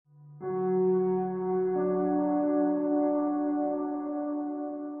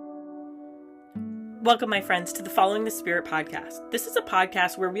Welcome, my friends, to the Following the Spirit podcast. This is a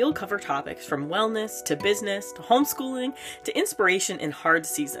podcast where we'll cover topics from wellness to business to homeschooling to inspiration in hard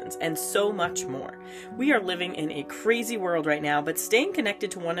seasons and so much more. We are living in a crazy world right now, but staying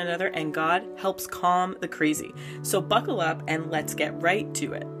connected to one another and God helps calm the crazy. So buckle up and let's get right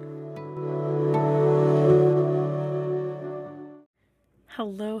to it.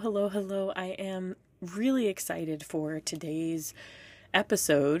 Hello. I am really excited for today's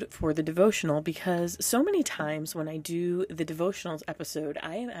episode for the devotional because so many times when I do the devotionals episode,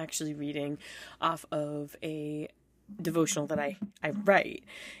 I am actually reading off of a devotional that I write.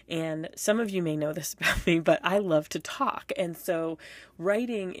 And some of you may know this about me, but I love to talk. And so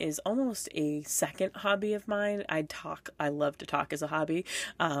writing is almost a second hobby of mine. I love to talk as a hobby,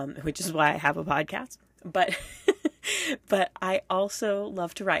 which is why I have a podcast. But I also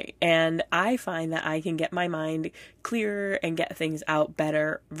love to write, and I find that I can get my mind clearer and get things out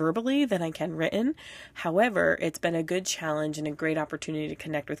better verbally than I can written. However, it's been a good challenge and a great opportunity to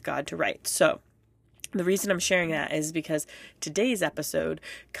connect with God to write. So the reason I'm sharing that is because today's episode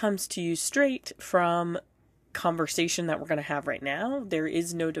comes to you straight from conversation that we're going to have right now. There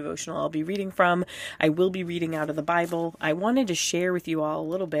is no devotional I'll be reading from. I will be reading out of the Bible. I wanted to share with you all a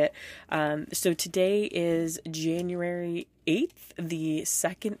little bit. So today is January 8th, the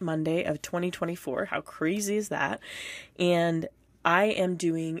second Monday of 2024. How crazy is that? And I am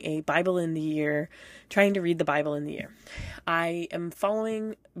doing a Bible in the year, trying to read the Bible in the year. I am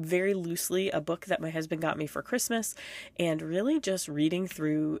following very loosely a book that my husband got me for Christmas and really just reading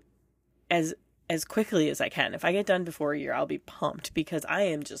through as quickly as I can. If I get done before a year, I'll be pumped because I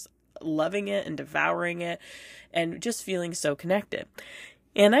am just loving it and devouring it and just feeling so connected.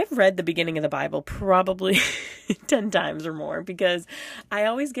 And I've read the beginning of the Bible probably 10 times or more because I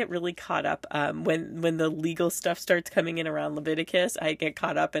always get really caught up when the legal stuff starts coming in around Leviticus. I get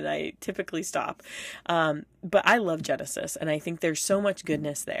caught up and I typically stop. But I love Genesis and I think there's so much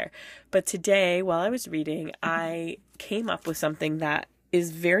goodness there. But today, while I was reading, I came up with something that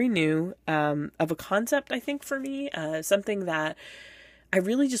is very new, of a concept, I think, for me, something that I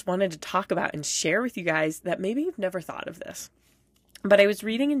really just wanted to talk about and share with you guys that maybe you've never thought of this. But I was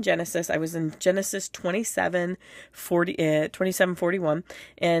reading in Genesis. I was in Genesis 27:41,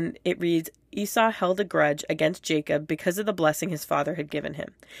 and it reads, Esau held a grudge against Jacob because of the blessing his father had given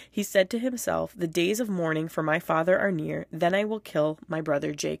him. He said to himself, the days of mourning for my father are near, then I will kill my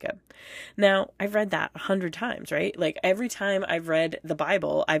brother Jacob. Now, I've read that 100 times, right? Like every time I've read the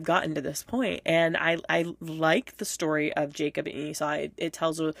Bible, I've gotten to this point, and I like the story of Jacob and Esau. It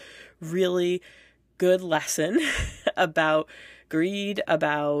tells a really good lesson about greed,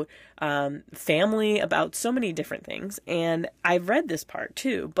 about family, about so many different things. And I've read this part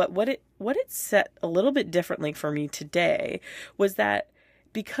too, but what it set a little bit differently for me today was that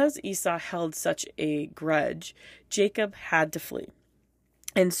because Esau held such a grudge, Jacob had to flee.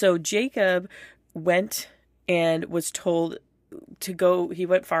 And so Jacob went and was told to go, he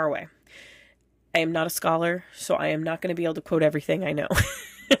went far away. I am not a scholar, so I am not going to be able to quote everything I know.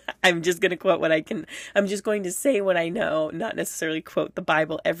 I'm just going to quote what I can. I'm just going to say what I know, not necessarily quote the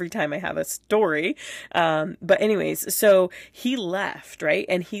Bible every time I have a story. But anyways, so he left, right?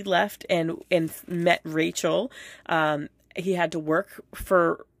 And he left and met Rachel. He had to work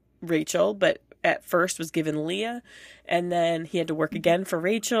for Rachel, but at first was given Leah, and then he had to work again for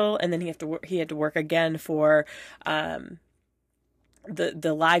Rachel, and then he had to work again for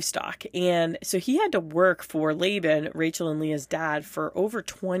the livestock. And so he had to work for Laban, Rachel and Leah's dad, for over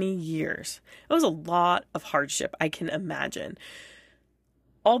 20 years. It was a lot of hardship, I can imagine.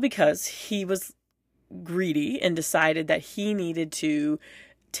 All because he was greedy and decided that he needed to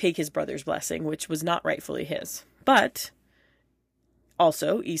take his brother's blessing, which was not rightfully his. But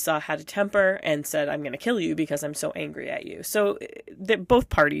also, Esau had a temper and said, I'm going to kill you because I'm so angry at you. So both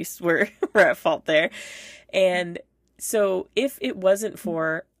parties were at fault there. And so if it wasn't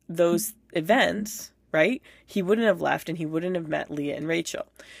for those events, right, he wouldn't have left and he wouldn't have met Leah and Rachel.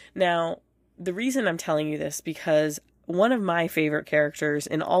 Now, the reason I'm telling you this because one of my favorite characters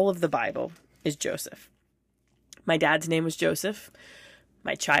in all of the Bible is Joseph. My dad's name was Joseph.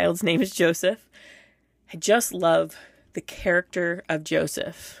 My child's name is Joseph. I just love the character of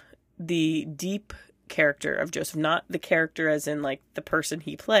Joseph, the deep character of Joseph, not the character as in like the person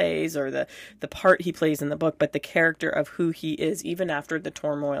he plays or the part he plays in the book, but the character of who he is even after the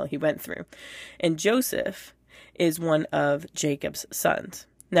turmoil he went through. And Joseph is one of Jacob's sons.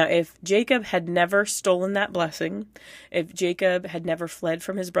 Now, if Jacob had never stolen that blessing, if Jacob had never fled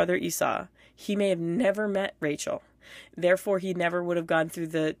from his brother Esau, he may have never met Rachel. Therefore, he never would have gone through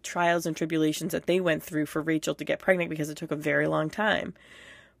the trials and tribulations that they went through for Rachel to get pregnant because it took a very long time.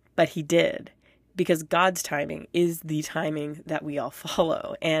 But he did. because God's timing is the timing that we all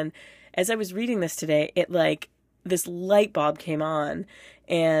follow. And as I was reading this today, this light bulb came on,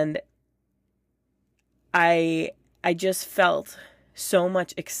 and I just felt so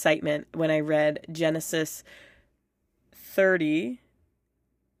much excitement when I read Genesis 30,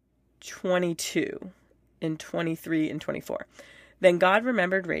 22, and 23 and 24. Then God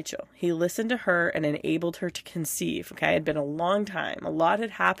remembered Rachel. He listened to her and enabled her to conceive. Okay, it had been a long time. A lot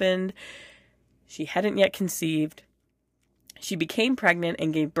had happened. She hadn't yet conceived. She became pregnant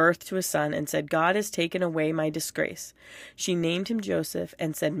and gave birth to a son and said, God has taken away my disgrace. She named him Joseph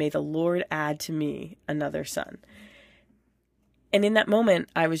and said, may the Lord add to me another son. And in that moment,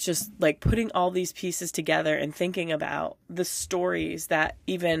 I was just putting all these pieces together and thinking about the stories that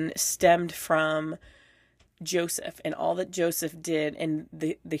even stemmed from Joseph and all that Joseph did and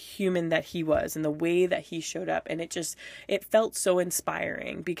the human that he was and the way that he showed up. And it felt so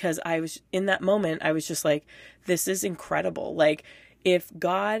inspiring, because in that moment, I was just like, this is incredible. If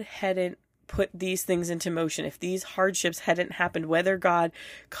God hadn't put these things into motion, if these hardships hadn't happened, whether God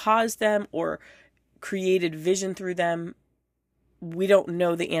caused them or created vision through them, we don't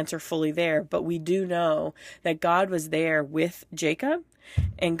know the answer fully there, but we do know that God was there with Jacob,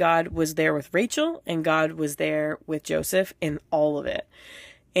 and God was there with Rachel, and God was there with Joseph in all of it.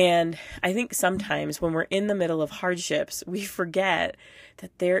 And I think sometimes when we're in the middle of hardships, we forget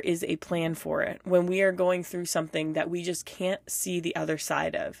that there is a plan for it. When we are going through something that we just can't see the other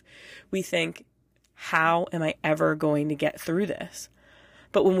side of, we think, how am I ever going to get through this?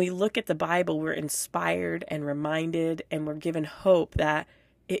 But when we look at the Bible, we're inspired and reminded, and we're given hope that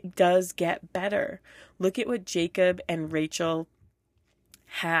it does get better. Look at what Jacob and Rachel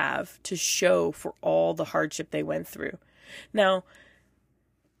have to show for all the hardship they went through. Now,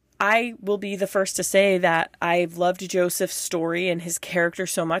 I will be the first to say that I've loved Joseph's story and his character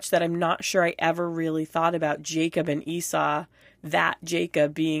so much that I'm not sure I ever really thought about Jacob and Esau, that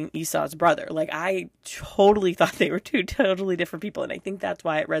Jacob being Esau's brother. I totally thought they were two totally different people. And I think that's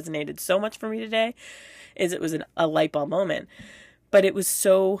why it resonated so much for me today, is it was a light bulb moment. But it was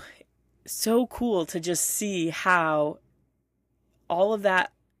so cool to just see how all of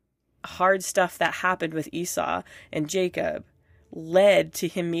that hard stuff that happened with Esau and Jacob led to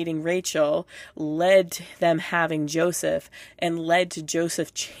him meeting Rachel, led to them having Joseph, and led to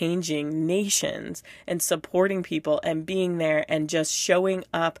Joseph changing nations and supporting people and being there and just showing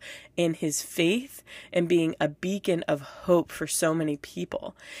up in his faith and being a beacon of hope for so many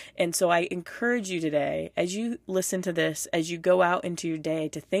people. And so I encourage you today, as you listen to this, as you go out into your day,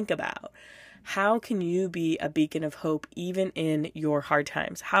 to think about, how can you be a beacon of hope even in your hard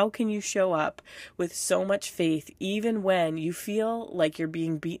times? How can you show up with so much faith even when you feel like you're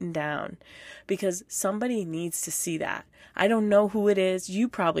being beaten down? Because somebody needs to see that. I don't know who it is. You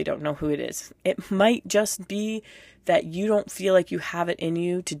probably don't know who it is. It might just be that you don't feel like you have it in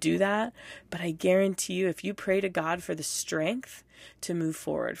you to do that. But I guarantee you, if you pray to God for the strength to move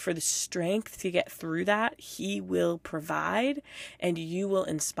forward, for the strength to get through that, He will provide, and you will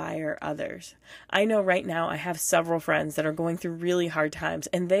inspire others. I know right now I have several friends that are going through really hard times,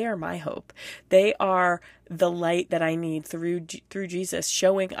 and they are my hope. They are the light that I need through Jesus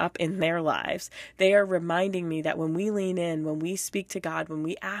showing up in their lives. They are reminding me that when we lean in, when we speak to God, when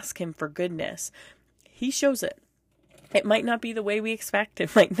we ask Him for goodness, He shows it. It might not be the way we expect.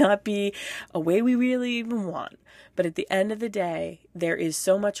 It might not be a way we really even want. But at the end of the day, there is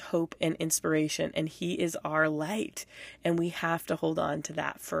so much hope and inspiration, and He is our light, and we have to hold on to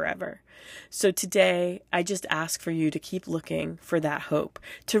that forever. So today, I just ask for you to keep looking for that hope,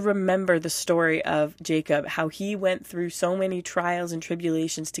 to remember the story of Jacob, how he went through so many trials and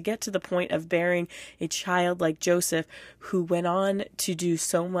tribulations to get to the point of bearing a child like Joseph, who went on to do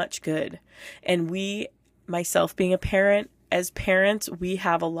so much good. And we, myself being a parent, as parents, we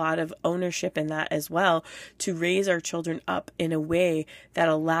have a lot of ownership in that as well, to raise our children up in a way that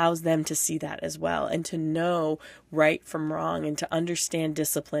allows them to see that as well, and to know right from wrong, and to understand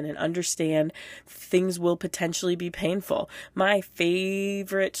discipline and understand things will potentially be painful. My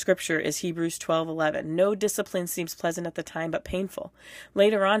favorite scripture is Hebrews 12:11. No discipline seems pleasant at the time, but painful.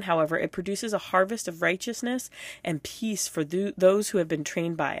 Later on, however, it produces a harvest of righteousness and peace for those who have been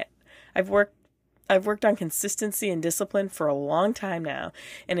trained by it. I've worked on consistency and discipline for a long time now,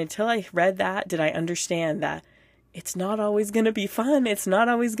 and until I read that, did I understand that it's not always going to be fun, it's not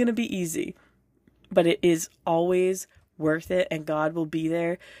always going to be easy, but it is always worth it, and God will be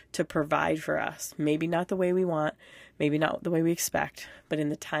there to provide for us. Maybe not the way we want, maybe not the way we expect, but in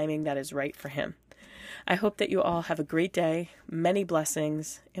the timing that is right for Him. I hope that you all have a great day, many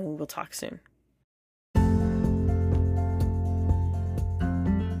blessings, and we will talk soon.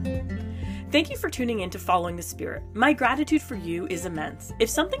 Thank you for tuning in to Following the Spirit. My gratitude for you is immense. If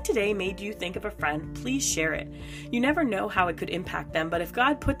something today made you think of a friend, please share it. You never know how it could impact them, but if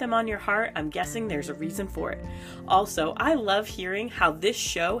God put them on your heart, I'm guessing there's a reason for it. Also, I love hearing how this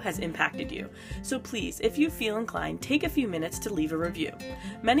show has impacted you. So please, if you feel inclined, take a few minutes to leave a review.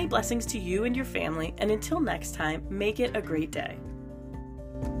 Many blessings to you and your family, and until next time, make it a great day.